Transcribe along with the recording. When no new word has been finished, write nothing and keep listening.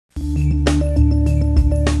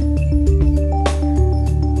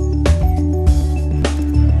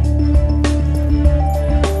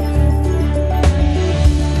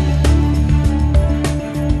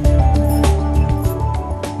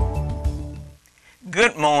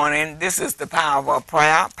Good morning. This is the Power of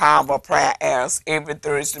Prayer. Power of Prayer airs every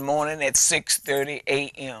Thursday morning at 6:30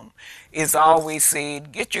 a.m. It's always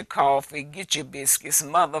said, get your coffee, get your biscuits,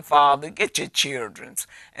 mother, father, get your children's,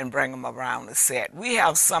 and bring them around the set. We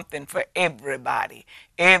have something for everybody.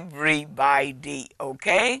 Everybody,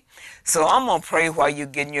 okay? So I'm going to pray while you're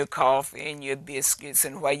getting your coffee and your biscuits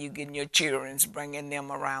and while you're getting your children's, bringing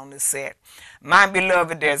them around the set. My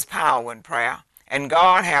beloved, there's power in prayer. And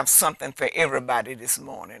God have something for everybody this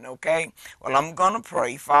morning, okay? Well, I'm going to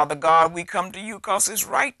pray. Father God, we come to you because it's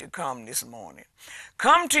right to come this morning.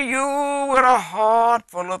 Come to you with a heart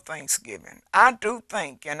full of thanksgiving. I do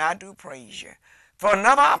thank and I do praise you for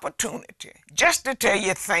another opportunity just to tell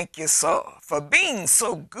you thank you, sir, for being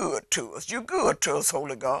so good to us. You're good to us,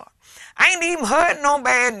 Holy God. I ain't even heard no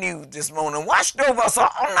bad news this morning. Watched over us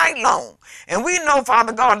all night long. And we know,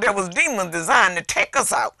 Father God, there was demons designed to take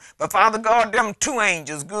us out. But Father God, them two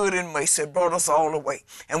angels, good and mercy, brought us all away.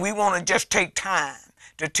 And we want to just take time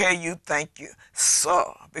to tell you thank you, sir,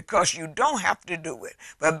 because you don't have to do it.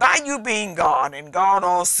 But by you being God and God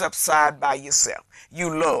all subside by yourself,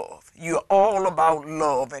 you love. You're all about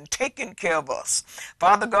love and taking care of us.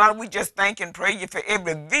 Father God, we just thank and praise you for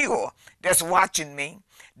every viewer that's watching me.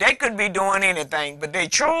 They could be doing anything, but they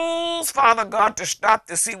chose, Father God, to stop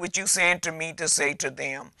to see what you're saying to me to say to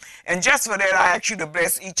them. And just for that, I ask you to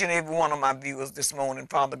bless each and every one of my viewers this morning,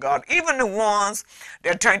 Father God. Even the ones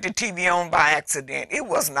that turned the TV on by accident. It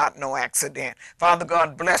was not no accident. Father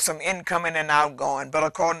God, bless them incoming and outgoing, but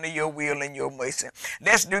according to your will and your mercy.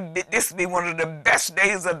 Let's do this be one of the best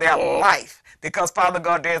days of their life. Because, Father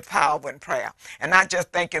God, there's power in prayer. And I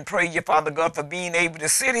just thank and praise you, Father God, for being able to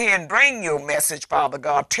sit here and bring your message, Father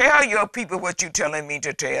God. Tell your people what you're telling me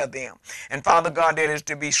to tell them. And, Father God, that is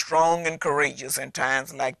to be strong and courageous in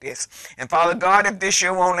times like this. And, Father God, if this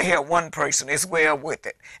show only help one person, it's well with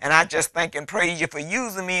it. And I just thank and praise you for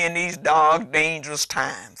using me in these dark, dangerous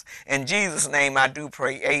times. In Jesus' name, I do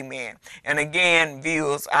pray. Amen. And again,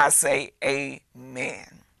 viewers, I say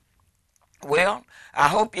amen. Well, I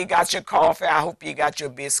hope you got your coffee. I hope you got your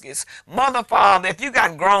biscuits. Mother, father, if you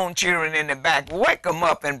got grown children in the back, wake them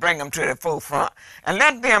up and bring them to the forefront. And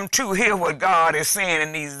let them too hear what God is saying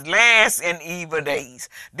in these last and evil days.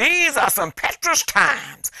 These are some perilous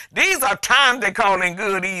times. These are times they're calling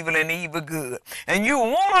good evil and evil good. And you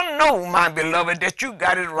want to know, my beloved, that you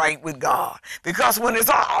got it right with God. Because when it's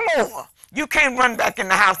all over, you can't run back in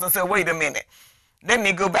the house and say, wait a minute, let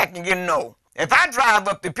me go back and get no. If I drive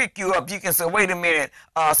up to pick you up, you can say, wait a minute,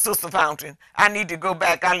 Sister Fountain, I need to go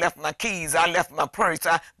back. I left my keys. I left my purse.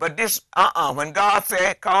 But this, when God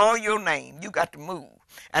said, call your name, you got to move.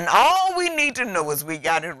 And all we need to know is we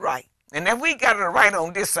got it right. And if we got it right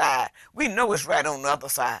on this side, we know it's right on the other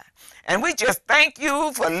side. And we just thank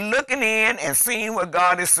you for looking in and seeing what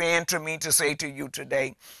God is saying to me to say to you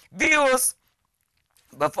today. Viewers,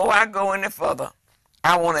 before I go any further,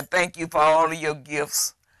 I want to thank you for all of your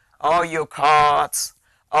gifts, all your cards,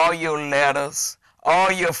 all your letters,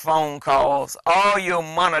 all your phone calls, all your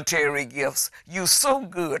monetary gifts. You're so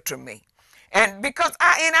good to me. And because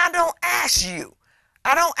I don't ask you.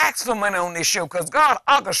 I don't ask for money on this show because God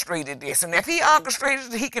orchestrated this. And if he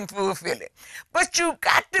orchestrated it, he can fulfill it. But you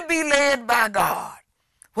got to be led by God.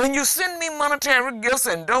 When you send me monetary gifts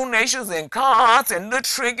and donations and cards and little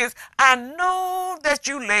trinkets, I know that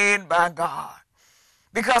you led by God.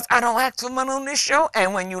 Because I don't ask for money on this show.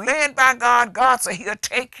 And when you led by God, God said he'll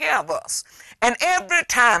take care of us. And every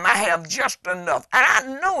time I have just enough. And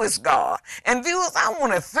I know it's God. And viewers, I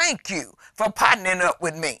want to thank you for partnering up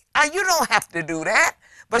with me. You don't have to do that.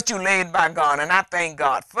 But you led by God. And I thank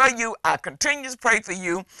God for you. I continue to pray for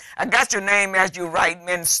you. I got your name as you write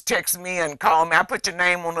me and text me and call me. I put your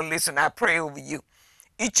name on the list and I pray over you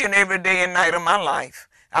each and every day and night of my life.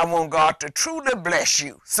 I want God to truly bless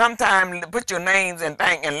you. Sometimes put your names and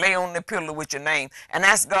thank and lay on the pillow with your name and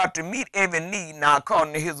ask God to meet every need now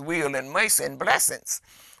according to his will and mercy and blessings.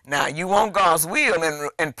 Now, you want God's will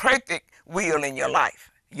and perfect will in your life.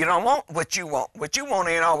 You don't want what you want. What you want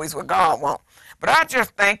ain't always what God wants. But I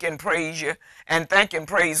just thank and praise you and thank and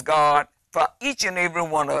praise God for each and every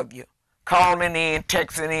one of you. Calling in,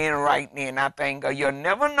 texting in, writing in. I thank God. You'll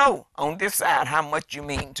never know on this side how much you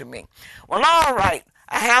mean to me. Well, all right.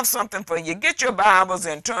 I have something for you. Get your Bibles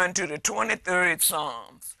and turn to the 23rd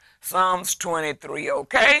Psalms. Psalms 23,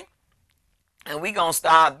 okay? And we're going to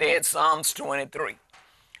start there at Psalms 23.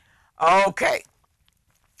 Okay.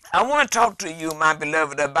 I want to talk to you, my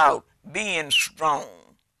beloved, about being strong.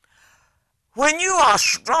 When you are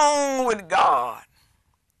strong with God,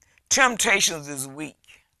 temptations is weak.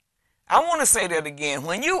 I want to say that again.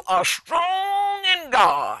 When you are strong in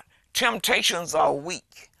God, temptations are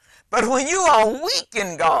weak. But when you are weak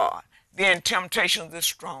in God, then temptations is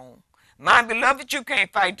strong. My beloved, you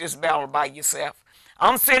can't fight this battle by yourself.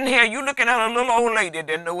 I'm sitting here, you looking at a little old lady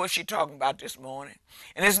that know what she's talking about this morning.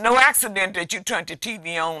 And it's no accident that you turned the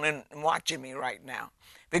TV on and watching me right now.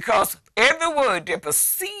 Because every word that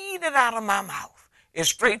proceeded out of my mouth is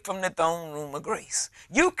straight from the throne room of grace.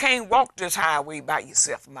 You can't walk this highway by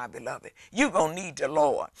yourself, my beloved. You're going to need the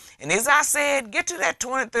Lord. And as I said, get to that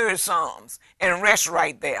 23rd Psalms and rest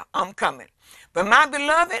right there. I'm coming. But my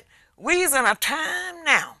beloved, we's in a time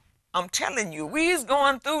now. I'm telling you, we's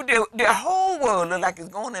going through the whole world look like it's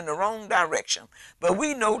going in the wrong direction. But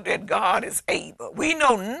we know that God is able. We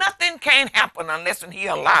know nothing can happen unless he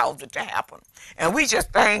allows it to happen. And we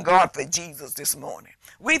just thank God for Jesus this morning.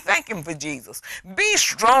 We thank him for Jesus. Be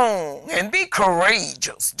strong and be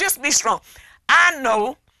courageous. Just be strong. I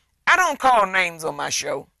know I don't call names on my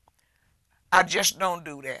show. I just don't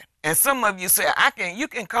do that. And some of you say, you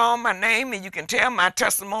can call my name and you can tell my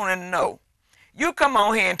testimony. No. You come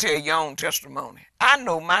on here and tell your own testimony. I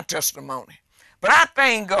know my testimony. But I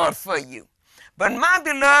thank God for you. But my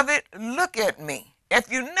beloved, look at me. If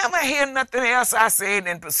you never hear nothing else I said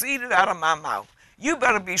and proceeded out of my mouth, you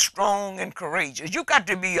better be strong and courageous. You got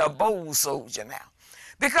to be a bold soldier now.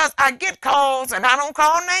 Because I get calls, and I don't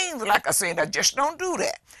call names, like I said, I just don't do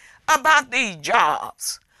that, about these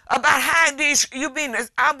jobs, about how these,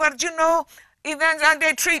 but you know, eventually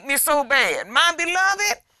they treat me so bad. My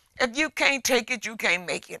beloved, if you can't take it, you can't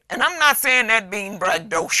make it. And I'm not saying that being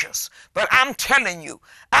braggadocious, but I'm telling you,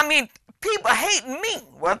 I mean, people hate me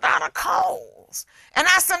without a cause. And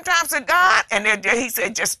I sometimes say, God, and he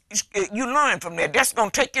said, just you learn from that. That's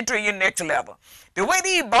going to take you to your next level. The way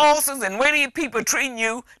these bosses and the way these people treating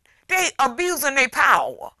you, they abusing their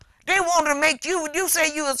power. They want to make you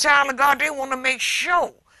say you a child of God, they want to make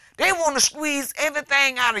sure. They want to squeeze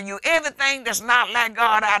everything out of you, everything that's not like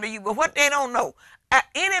God out of you. But what they don't know, I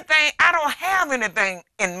don't have anything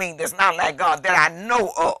in me that's not like God that I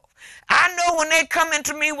know of. I know when they come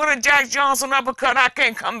into me with a Jack Johnson uppercut, I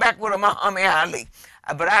can't come back with a Muhammad Ali.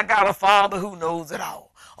 But I got a Father who knows it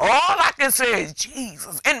all. All I can say is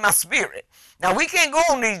Jesus in my spirit. Now, we can't go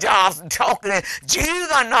on these jobs and talking,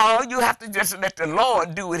 Jesus, no, you have to just let the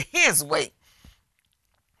Lord do it his way.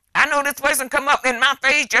 I know this person come up in my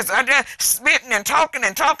face, just spitting and talking,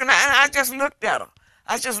 and I just looked at her.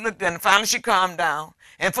 I just looked at her, and finally she calmed down.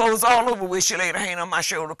 And for it was all over with, she laid her hand on my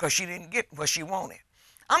shoulder because she didn't get what she wanted.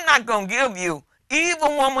 I'm not going to give you,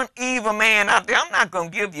 evil woman, evil man out there, I'm not going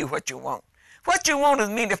to give you what you want. What you want is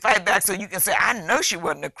me to fight back so you can say, I know she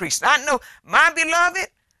wasn't a Christian. I know, my beloved,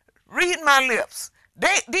 read my lips.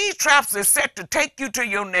 These traps are set to take you to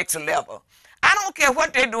your next level. I don't care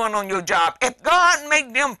what they're doing on your job. If God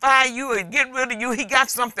make them fire you or get rid of you, he got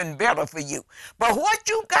something better for you. But what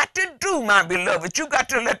you got to do, my beloved, you got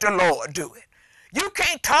to let the Lord do it. You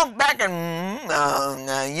can't talk back and,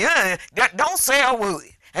 don't say a word.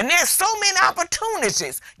 And there's so many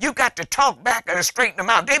opportunities. You got to talk back and straighten them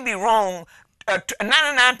out. They be wrong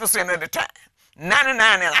 99% of the time.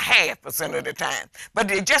 99.5% of the time. But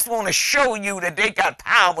they just want to show you that they got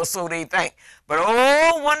power, so they think. But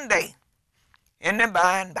one day, in the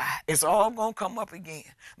by and by, it's all going to come up again.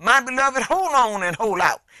 My beloved, hold on and hold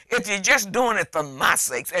out. If you're just doing it for my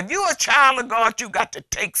sakes. If you're a child of God, you got to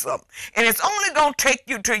take something. And it's only going to take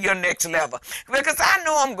you to your next level. Because I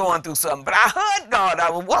know I'm going through something. But I heard God. I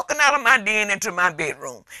was walking out of my den into my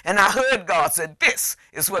bedroom. And I heard God said, this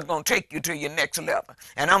is what's going to take you to your next level.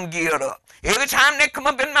 And I'm geared up. Every time they come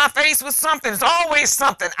up in my face with something, it's always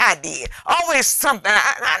something I did. Always something.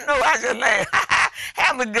 I know I just laugh.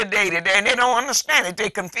 Have a good day today. And they don't understand it.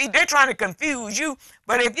 They're trying to confuse you.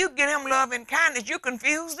 But if you give them love and kindness, you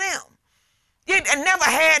confuse them. You never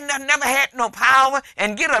had no power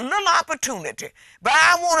and get a little opportunity. But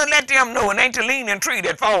I want to let them know it ain't the leaning tree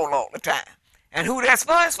that fall all the time. And who that's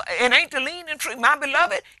for, it ain't the leaning tree. My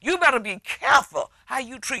beloved, you better be careful how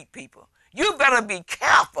you treat people. You better be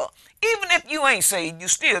careful. Even if you ain't saved, you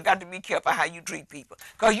still got to be careful how you treat people.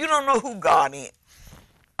 Because you don't know who God is.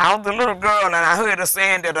 I was a little girl and I heard her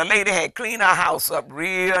saying that a lady had cleaned her house up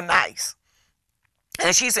real nice.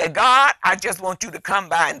 And she said, God, I just want you to come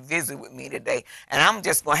by and visit with me today. And I'm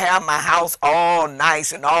just going to have my house all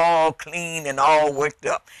nice and all clean and all worked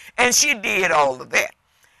up. And she did all of that.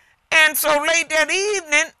 And so late that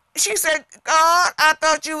evening, she said, God, I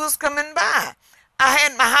thought you was coming by. I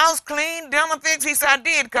had my house clean, dinner fixed. He said, I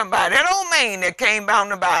did come by. That old man that came by on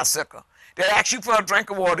the bicycle, that asked you for a drink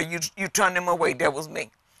of water, you turned him away. That was me.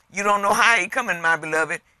 You don't know how he coming, my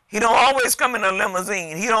beloved. He don't always come in a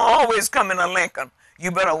limousine. He don't always come in a Lincoln. You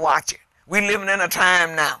better watch it. We living in a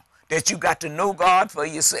time now that you got to know God for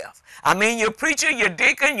yourself. I mean, your preacher, your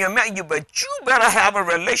deacon, but you better have a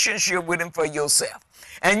relationship with him for yourself.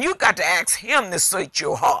 And you got to ask him to search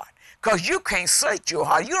your heart, because you can't search your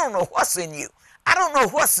heart. You don't know what's in you. I don't know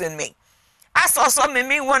what's in me. I saw something in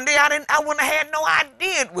me one day I wouldn't have had no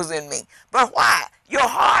idea it was in me. But why? Your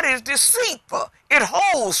heart is deceitful. It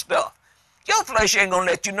holds stuff. Your flesh ain't going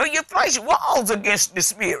to let you know. Your flesh walls against the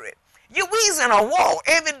spirit. We's in a wall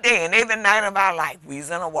every day and every night of our life. We's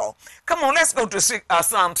in a wall. Come on, let's go to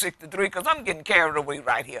Psalm 63, because I'm getting carried away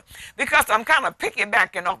right here. Because I'm kind of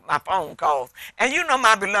piggybacking off my phone calls. And you know,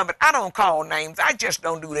 my beloved, I don't call names. I just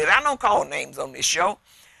don't do that. I don't call names on this show.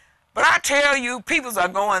 But I tell you, people are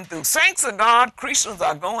going through. Saints of God, Christians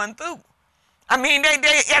are going through. I mean, they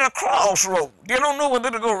at a crossroad. They don't know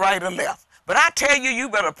whether to go right or left. But I tell you, you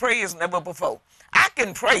better pray as never before. I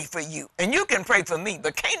can pray for you, and you can pray for me,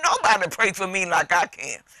 but can't nobody pray for me like I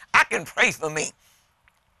can. I can pray for me.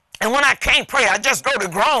 And when I can't pray, I just go to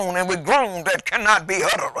groan, and with groan that cannot be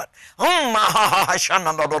uttered.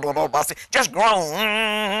 Just groan.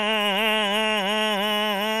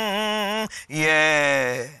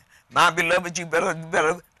 Yeah. My beloved, you better,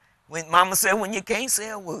 when Mama said, when you can't say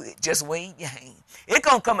a word, just wave your hand. It's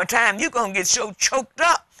going to come a time you're going to get so choked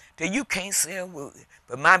up that you can't say a word.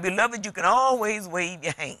 But my beloved, you can always wave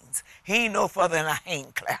your hands. He ain't no further than a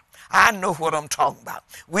hand clap. I know what I'm talking about.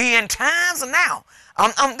 We in times now.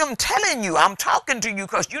 I'm telling you, I'm talking to you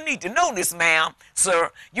because you need to know this, ma'am,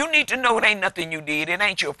 sir. You need to know it ain't nothing you did. It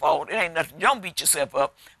ain't your fault. It ain't nothing. Don't beat yourself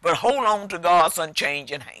up. But hold on to God's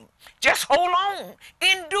unchanging hand. Just hold on.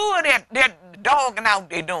 Endure that dogging out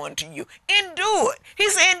there doing to you. Endure it. He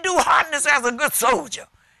said, endure hardness as a good soldier.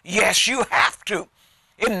 Yes, you have to.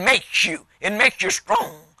 It makes you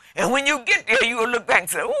strong. And when you get there, you will look back and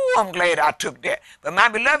say, oh, I'm glad I took that. But my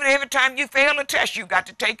beloved, every time you fail a test, you got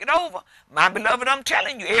to take it over. My beloved, I'm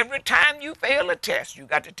telling you, every time you fail a test, you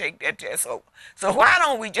got to take that test over. So why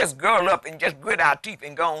don't we just girl up and just grit our teeth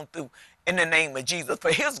and go on through in the name of Jesus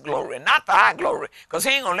for his glory, not for our glory, because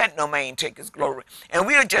he ain't going to let no man take his glory. And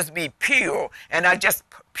we'll just be pure, and I just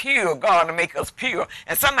pure God to make us pure.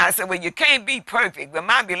 And somebody said, well, you can't be perfect. But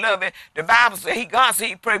my beloved, the Bible said, God said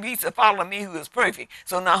he perfect. He said, follow me who is perfect.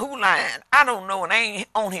 So now who lying? I don't know, and I ain't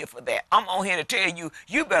on here for that. I'm on here to tell you,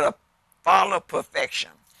 you better follow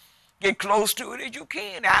perfection. Get close to it as you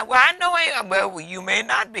can. I know you may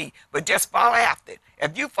not be, but just follow after it.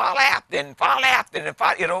 If you follow after it,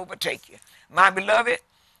 it'll overtake you. My beloved,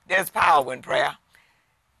 there's power in prayer.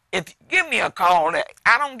 If give me a call,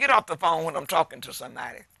 I don't get off the phone when I'm talking to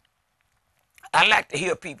somebody. I like to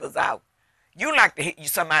hear people's out. You like to hear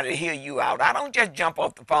somebody to hear you out. I don't just jump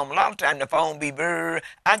off the phone. A lot of times the phone be brrr.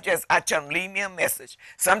 I tell them, leave me a message.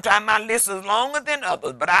 Sometimes my list is longer than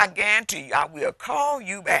others, but I guarantee you, I will call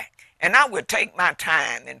you back. And I will take my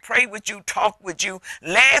time and pray with you, talk with you,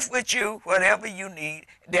 laugh with you, whatever you need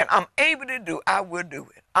that I'm able to do, I will do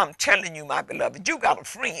it. I'm telling you, my beloved, you got a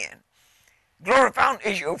friend. Glory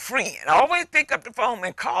Fountain is your friend. Always pick up the phone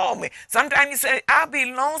and call me. Sometimes you say, I'll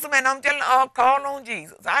be lonesome, and I'm telling you, I'll call on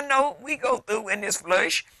Jesus. I know we go through in this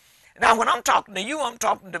flesh. Now, when I'm talking to you, I'm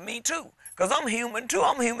talking to me too, because I'm human too.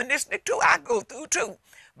 I'm humanistic too. I go through too.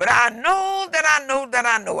 But I know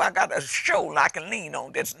I got a shoulder I can lean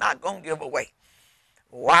on that's not going to give away.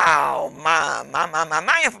 Wow,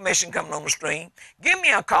 my information coming on the stream. Give me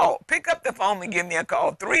a call. Pick up the phone and give me a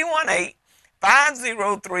call.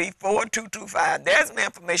 318-503-4225. There's my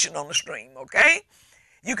information on the stream, okay?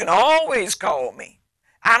 You can always call me.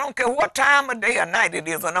 I don't care what time of day or night it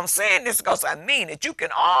is, and I'm saying this because I mean it. You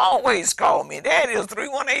can always call me. That is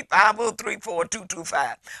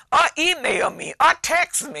 318-503-4225. Or email me, or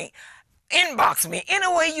text me, inbox me. Any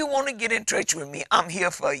way you want to get in touch with me, I'm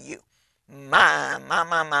here for you. My,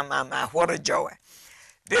 what a joy.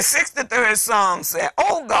 The 63rd Psalm said,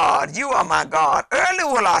 oh God, you are my God. Early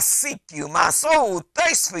will I seek you. My soul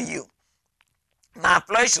thirsts for you. My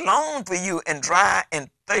flesh longs for you in dry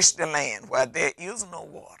and thirsty land where there is no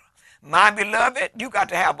water. My beloved, you got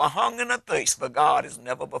to have a hunger and a thirst for God as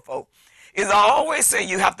never before. As I always say,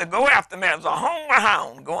 you have to go after him as a hungry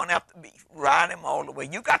hound going after beef, ride him all the way.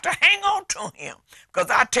 You got to hang on to him, because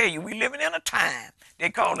I tell you, we living in a time they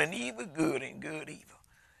calling evil good and good evil.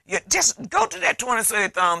 You just go to that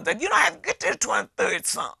 23rd Psalm. You don't have to get to the 23rd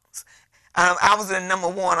Psalms. I was in number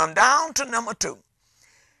 1. I'm down to number 2.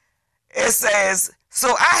 It says,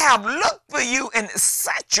 so I have looked for you in the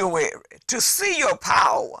sanctuary to see your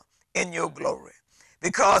power in your glory,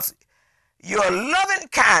 because your loving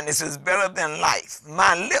kindness is better than life.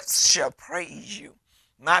 My lips shall praise you.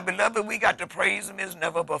 My beloved, we got to praise him as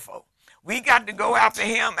never before. We got to go after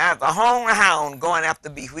him as a hungry hound going after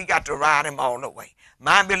beef. We got to ride him all the way.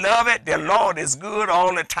 My beloved, the Lord is good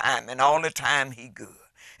all the time, and all the time he good.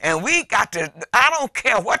 And we got to, I don't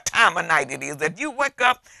care what time of night it is, if you wake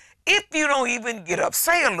up, if you don't even get up,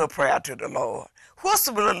 say a little prayer to the Lord.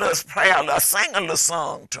 Whisper a little prayer, sing a little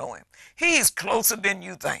song to him. He's closer than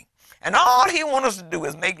you think. And all he wants us to do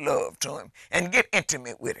is make love to him and get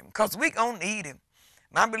intimate with him, because we're going to need him.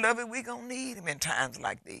 My beloved, we're going to need him in times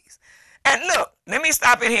like these. And look, let me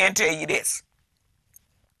stop in here and tell you this.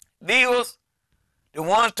 Viewers, the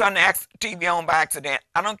ones turn the TV on by accident,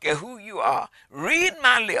 I don't care who you are, read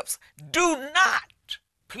my lips. Do not,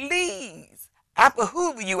 please, I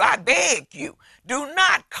behoove you, I beg you, do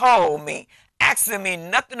not call me asking me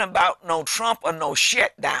nothing about no Trump or no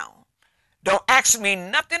shutdown. Don't ask me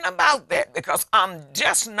nothing about that, because I'm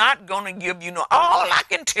just not going to give you no. All I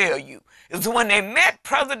can tell you is when they met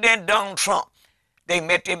President Donald Trump, they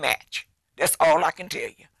met their match. That's all I can tell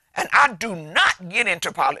you. And I do not get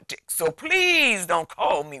into politics. So please don't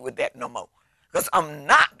call me with that no more, because I'm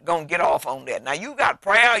not going to get off on that. Now, you got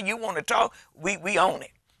prayer, you want to talk, we own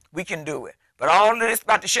it. We can do it. But all of this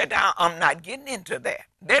about to shut down, I'm not getting into that.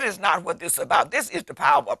 That is not what this is about. This is the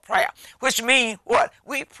power of prayer, which means what?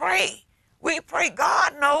 We pray. We pray.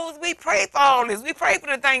 God knows we pray for all this. We pray for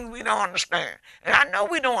the things we don't understand. And I know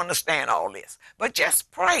we don't understand all this, but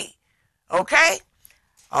just pray. Okay?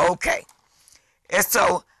 Okay. And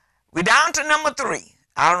so we're down to number 3.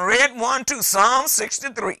 I read 1, 2, Psalm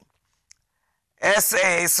 63. It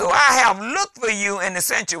says, so I have looked for you in the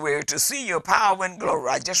sanctuary to see your power and glory.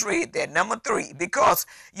 I just read that. Number 3, because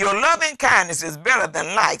your loving kindness is better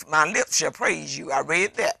than life, my lips shall praise you. I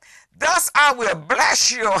read that. Thus I will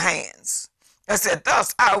bless your hands. I said,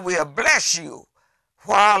 thus I will bless you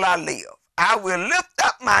while I live. I will lift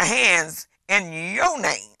up my hands in your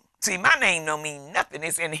name. See, my name don't mean nothing.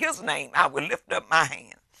 It's in his name. I will lift up my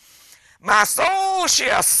hand. My soul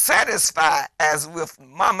shall satisfy as with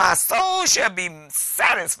my soul shall be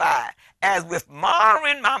satisfied as with marrow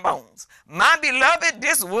in my bones. My beloved,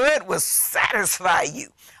 this word will satisfy you.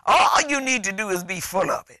 All you need to do is be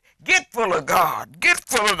full of it. Get full of God. Get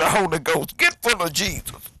full of the Holy Ghost. Get full of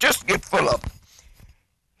Jesus. Just get full of it.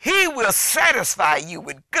 He will satisfy you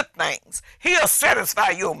with good things. He'll satisfy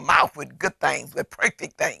your mouth with good things, with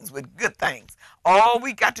perfect things, with good things. All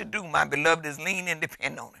we got to do, my beloved, is lean and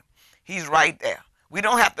depend on him. He's right there. We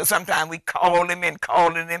don't have to, sometimes we call him and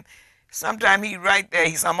calling him. Sometimes he's right there.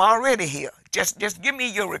 He says, I'm already here. Just give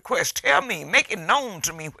me your request. Tell me, make it known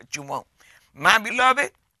to me what you want. My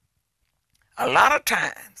beloved, a lot of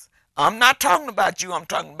times, I'm not talking about you, I'm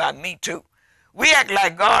talking about me too. We act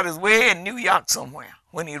like God is way in New York somewhere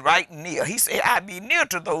when he's right near. He said, I be near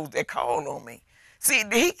to those that call on me. See,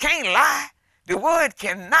 he can't lie. The word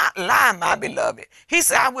cannot lie, my beloved. He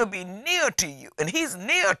said, I will be near to you, and he's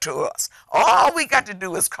near to us. All we got to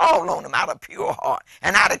do is call on him out of pure heart,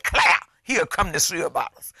 and I declare he'll come to see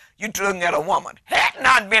about us. You looking at a woman. Had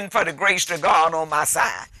not been for the grace of God on my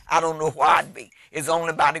side, I don't know where I'd be. It's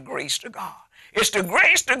only by the grace of God. It's the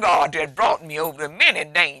grace of God that brought me over the many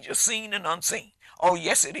dangers, seen and unseen. Oh,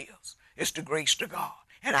 yes, it is. It's the grace of God,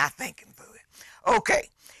 and I thank him for it. Okay,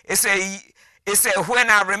 it said, when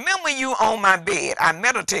I remember you on my bed, I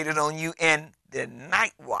meditated on you in the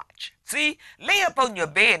night watch. See, lay up on your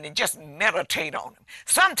bed and just meditate on him.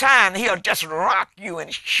 Sometimes he'll just rock you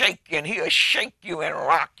and shake you, and he'll shake you and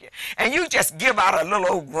rock you. And you just give out a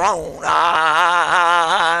little old groan.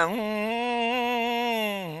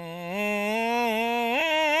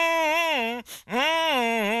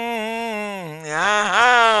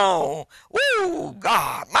 Ooh,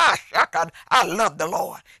 God, my shaka, I love the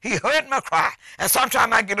Lord. He heard my cry. And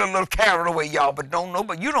sometimes I get a little carried away, y'all, but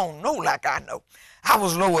you don't know like I know. I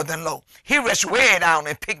was lower than low. He reached way down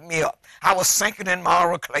and picked me up. I was sinking in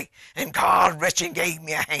marrow clay, and God reached and gave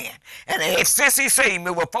me a hand. And since he saved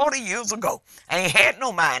me, 40 years ago, I ain't had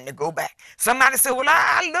no mind to go back. Somebody said, well,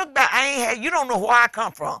 I look back, you don't know where I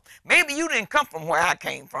come from. Maybe you didn't come from where I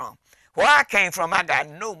came from. Where I came from, I got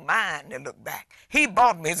no mind to look back. He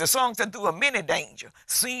brought me, as the song said, through a many danger,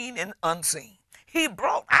 seen and unseen. I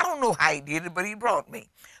don't know how he did it, but he brought me.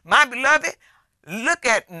 My beloved, look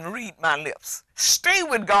at and read my lips. Stay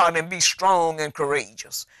with God and be strong and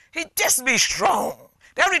courageous. Just be strong.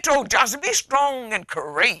 That's what he told Joshua, be strong and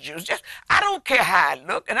courageous. I don't care how I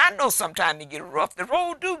look, and I know sometimes it get rough. The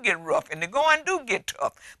road do get rough, and the going do get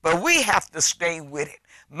tough, but we have to stay with it.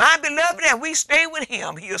 My beloved, if we stay with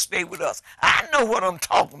him, he'll stay with us. I know what I'm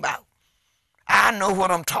talking about. I know what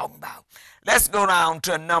I'm talking about. Let's go down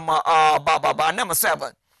to number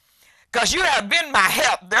 7. Because you have been my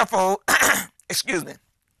help, therefore, excuse me.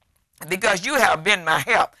 Because you have been my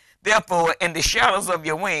help, therefore, in the shadows of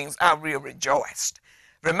your wings, I will rejoice.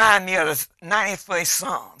 Remind me of the 91st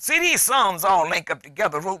Psalm. See, these Psalms all link up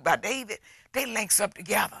together, wrote by David. They links up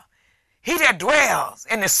together. He that dwells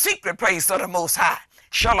in the secret place of the Most High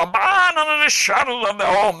shall abide under the shadows of the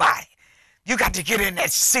Almighty. You got to get in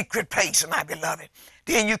that secret place, my beloved.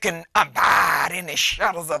 Then you can abide in the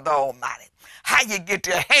shadows of the Almighty. How you get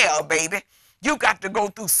to hell, baby? You got to go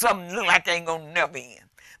through something look like ain't gonna never end.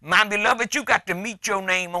 My beloved, you got to meet your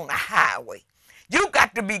name on the highway. You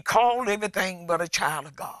got to be called everything but a child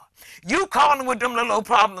of God. You calling with them little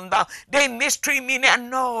problems about they mistreat me now.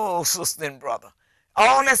 No, sister and brother.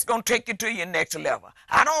 All that's going to take you to your next level.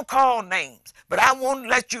 I don't call names, but I want to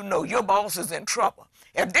let you know your boss is in trouble.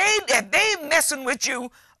 If they messing with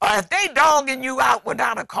you, or if they dogging you out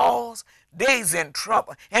without a cause, they's in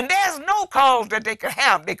trouble. And there's no cause that they could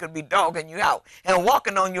have. They could be dogging you out and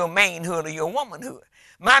walking on your manhood or your womanhood.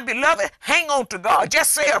 My beloved, hang on to God.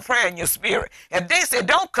 Just say a prayer in your spirit. If they say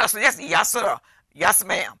don't cuss, just say, yes, sir. Yes,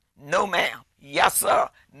 ma'am. No, ma'am. Yes, sir.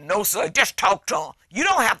 No, sir. Just talk to them. You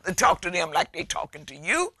don't have to talk to them like they talking to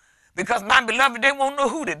you, because, my beloved, they won't know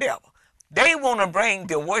who the devil. They want to bring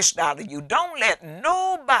the worst out of you. Don't let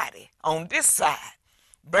nobody on this side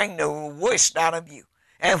bring the worst out of you.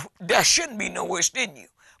 And there shouldn't be no worst in you.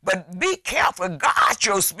 But be careful. Guard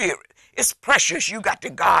your spirit. It's precious. You got to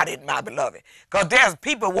guard it, my beloved. Because there's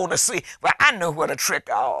people want to see, well, I know what to trick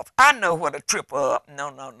her off. I know what to trip her up. No,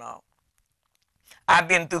 no, no. I've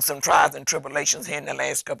been through some trials and tribulations here in the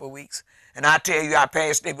last couple of weeks. And I tell you, I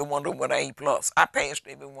passed every one of them with an A+. I passed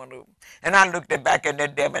every one of them. And I looked back at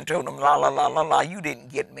that devil and told him, la, la, la, la, la, you didn't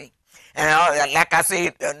get me. And like I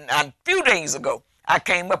said a few days ago, I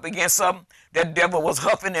came up against something. That devil was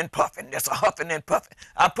huffing and puffing. That's a huffing and puffing.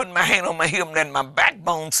 I put my hand on my hip and then my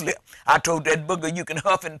backbone slipped. I told that booger, you can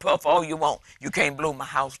huff and puff all you want. You can't blow my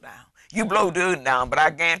house down. You blow the other down, but I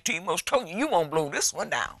guarantee you, most told you won't blow this one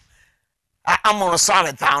down. I'm on a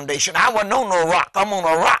solid foundation. I wasn't on no rock. I'm on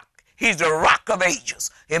a rock. He's the rock of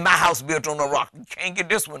ages. In my house built on a rock. You can't get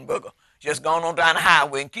this one, booger. Just going on down the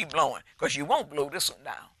highway and keep blowing, because you won't blow this one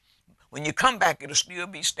down. When you come back, it'll still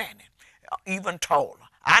be standing, even taller.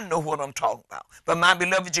 I know what I'm talking about. But my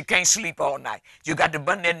beloved, you can't sleep all night. You got to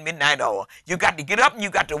burn that midnight oil. You got to get up and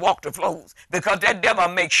you got to walk the floors, because that devil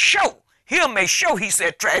makes sure. He'll make sure, he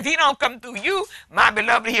said, if he don't come through you, my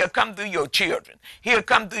beloved, he'll come through your children. He'll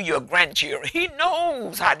come through your grandchildren. He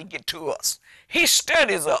knows how to get to us. He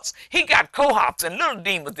studies us. He got cohorts and little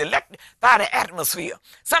demons elected by the atmosphere.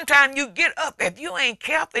 Sometimes you get up, if you ain't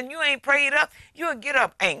careful and you ain't prayed up, you'll get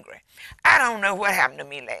up angry. I don't know what happened to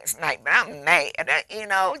me last night, but I'm mad.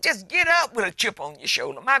 Just get up with a chip on your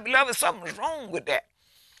shoulder. My beloved, something's wrong with that.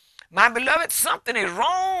 My beloved, something is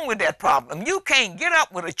wrong with that problem. You can't get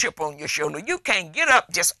up with a chip on your shoulder. You can't get up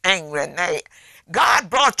just angry and mad. God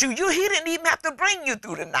brought you. He didn't even have to bring you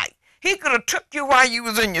through the night. He could have took you while you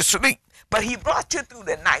was in your sleep. But he brought you through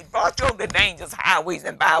the night, brought you over the dangerous highways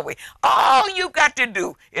and byways. All you got to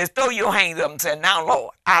do is throw your hands up and say, now,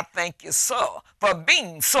 Lord, I thank you, sir, for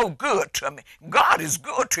being so good to me. God is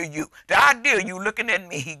good to you. The idea you looking at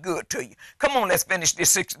me, he good to you. Come on, let's finish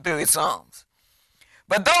this 63 Psalms.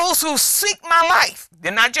 But those who seek my life,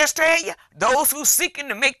 didn't I just tell you? Those who seeking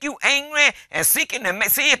to make you angry and seeking to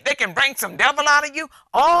see if they can bring some devil out of you,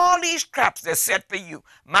 all these traps are set for you.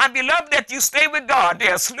 My beloved, if you stay with God,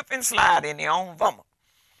 they'll slip and slide in their own vomit.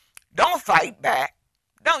 Don't fight back.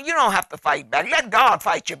 You don't have to fight back. Let God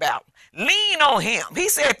fight your battle. Lean on him. He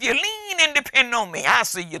said, if you lean and depend on me, I'll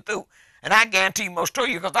see you through. And I guarantee you most of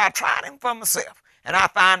you, because I tried him for myself. And I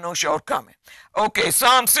find no shortcoming. Okay,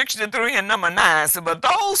 Psalm 63 and number 9 says, but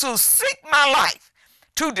those who seek my life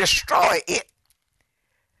to destroy it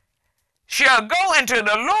shall go into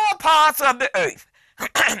the lower parts of the earth.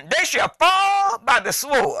 They shall fall by the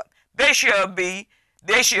sword. They shall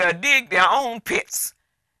dig their own pits,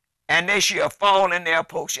 and they shall fall in their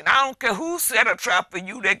portion. I don't care who set a trap for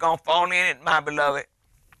you, they're going to fall in it, my beloved.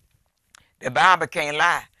 The Bible can't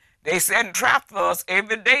lie. They setting traps for us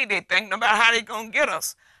every day. They thinking about how they going to get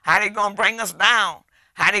us, how they going to bring us down,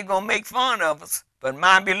 how they going to make fun of us. But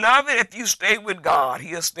my beloved, if you stay with God,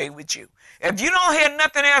 he'll stay with you. If you don't hear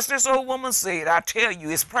nothing else this old woman said, I tell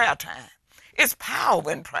you, it's prayer time. It's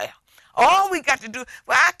power in prayer. All we got to do,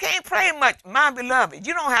 well, I can't pray much. My beloved,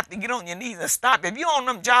 you don't have to get on your knees and stop. If you're on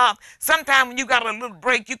them jobs, sometimes when you got a little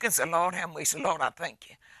break, you can say, Lord, have mercy. Lord, I thank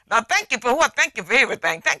you. Now, thank you for what? Thank you for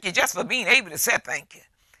everything. Thank you just for being able to say thank you.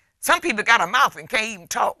 Some people got a mouth and can't even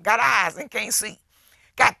talk, got eyes and can't see,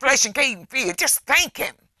 got flesh and can't even feel. Just thank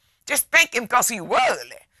him. Just thank him because he's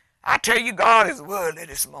worthy. I tell you, God is worthy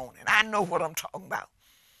this morning. I know what I'm talking about.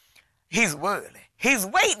 He's worthy. He's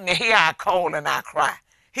waiting to hear our call and our cry.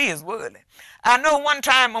 He is worthy. I know one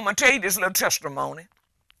time, I'm going to tell you this little testimony.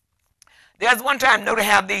 There's one time, they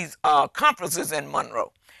have these conferences in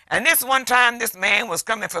Monroe. And this one time, this man was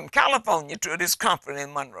coming from California to this conference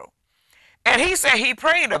in Monroe. And he said he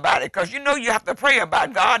prayed about it, because you know you have to pray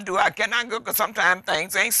about God. Can I go? Because sometimes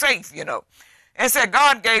things ain't safe, you know. And said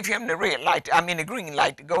God gave him the the green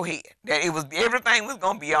light to go ahead. That everything was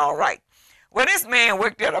going to be all right. Well, this man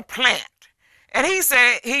worked at a plant. And he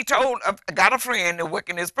said got a friend to work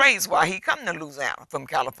in his place while he come to Louisiana from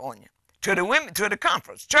California to the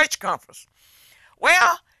conference, church conference.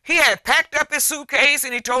 Well, he had packed up his suitcase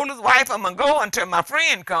and he told his wife, I'm going to go until my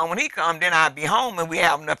friend come. When he come, then I'll be home and we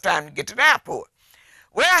have enough time to get to the airport.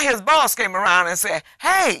 Well, his boss came around and said,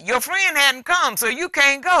 hey, your friend hadn't come, so you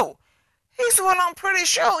can't go. He said, well, I'm pretty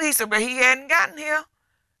sure. He said, but he hadn't gotten here.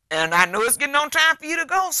 And I know it's getting on time for you to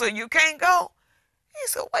go, so you can't go. He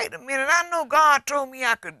said, wait a minute, I know God told me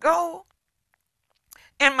I could go.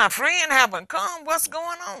 And my friend haven't come. What's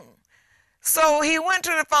going on? So he went to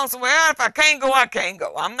the phone and said, well, if I can't go, I can't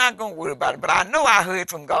go. I'm not going to worry about it, but I know I heard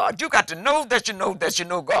from God. You got to know that you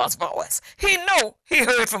know God's voice. He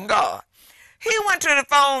heard from God. He went to the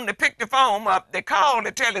phone to pick the phone up. They called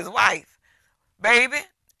to tell his wife, baby,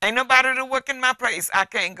 ain't nobody to work in my place. I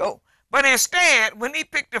can't go. But instead, when he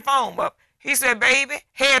picked the phone up, he said, baby,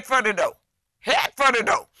 head for the door. Head for the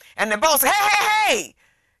door. And the boss said, hey,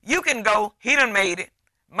 you can go. He done made it.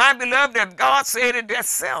 My beloved, if God said it, that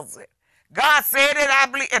sells it. God said it, I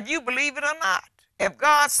believe, if you believe it or not. If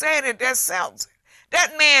God said it, that sells it.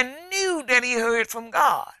 That man knew that he heard from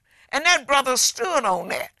God. And that brother stood on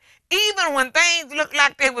that. Even when things looked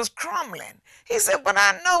like they was crumbling. He said, but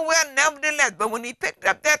I know, well, nevertheless. But when he picked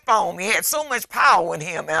up that phone, he had so much power in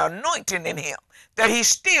him and anointing in him that he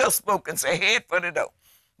still spoke and said, head for the door.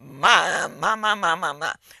 My.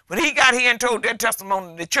 When he got here and told that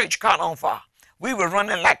testimony, the church caught on fire. We were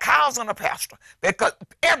running like cows on a pasture because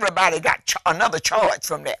everybody got another charge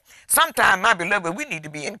from that. Sometimes, my beloved, we need to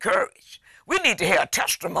be encouraged. We need to hear a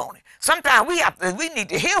testimony. Sometimes we need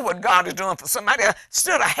to hear what God is doing for somebody else.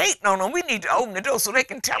 Instead of hating on them, we need to open the door so they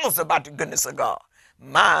can tell us about the goodness of God.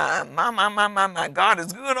 My. God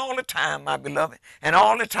is good all the time, my beloved. And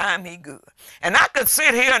all the time he good. And I could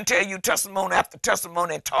sit here and tell you testimony after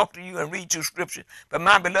testimony and talk to you and read you scripture. But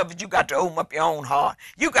my beloved, you got to open up your own heart.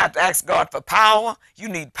 You got to ask God for power. You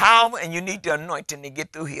need power and you need the anointing to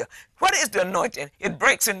get through here. What is the anointing? It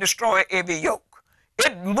breaks and destroys every yoke.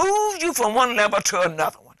 It moves you from one level to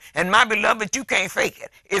another one. And my beloved, you can't fake it.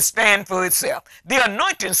 It stands for itself. The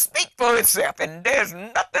anointing speaks for itself, and there's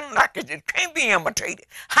nothing like it. It can't be imitated.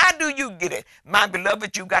 How do you get it? My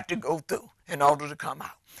beloved, you got to go through in order to come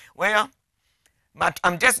out. Well,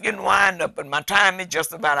 I'm just getting wind up, but my time is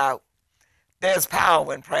just about out. There's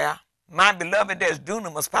power in prayer. My beloved, there's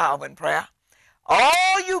dunamis power in prayer.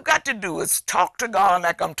 All you got to do is talk to God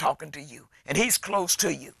like I'm talking to you, and he's close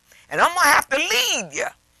to you. And I'm going to have to leave you.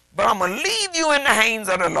 But I'm going to leave you in the hands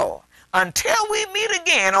of the Lord. Until we meet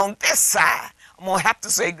again on this side, I'm going to have to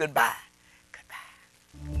say goodbye.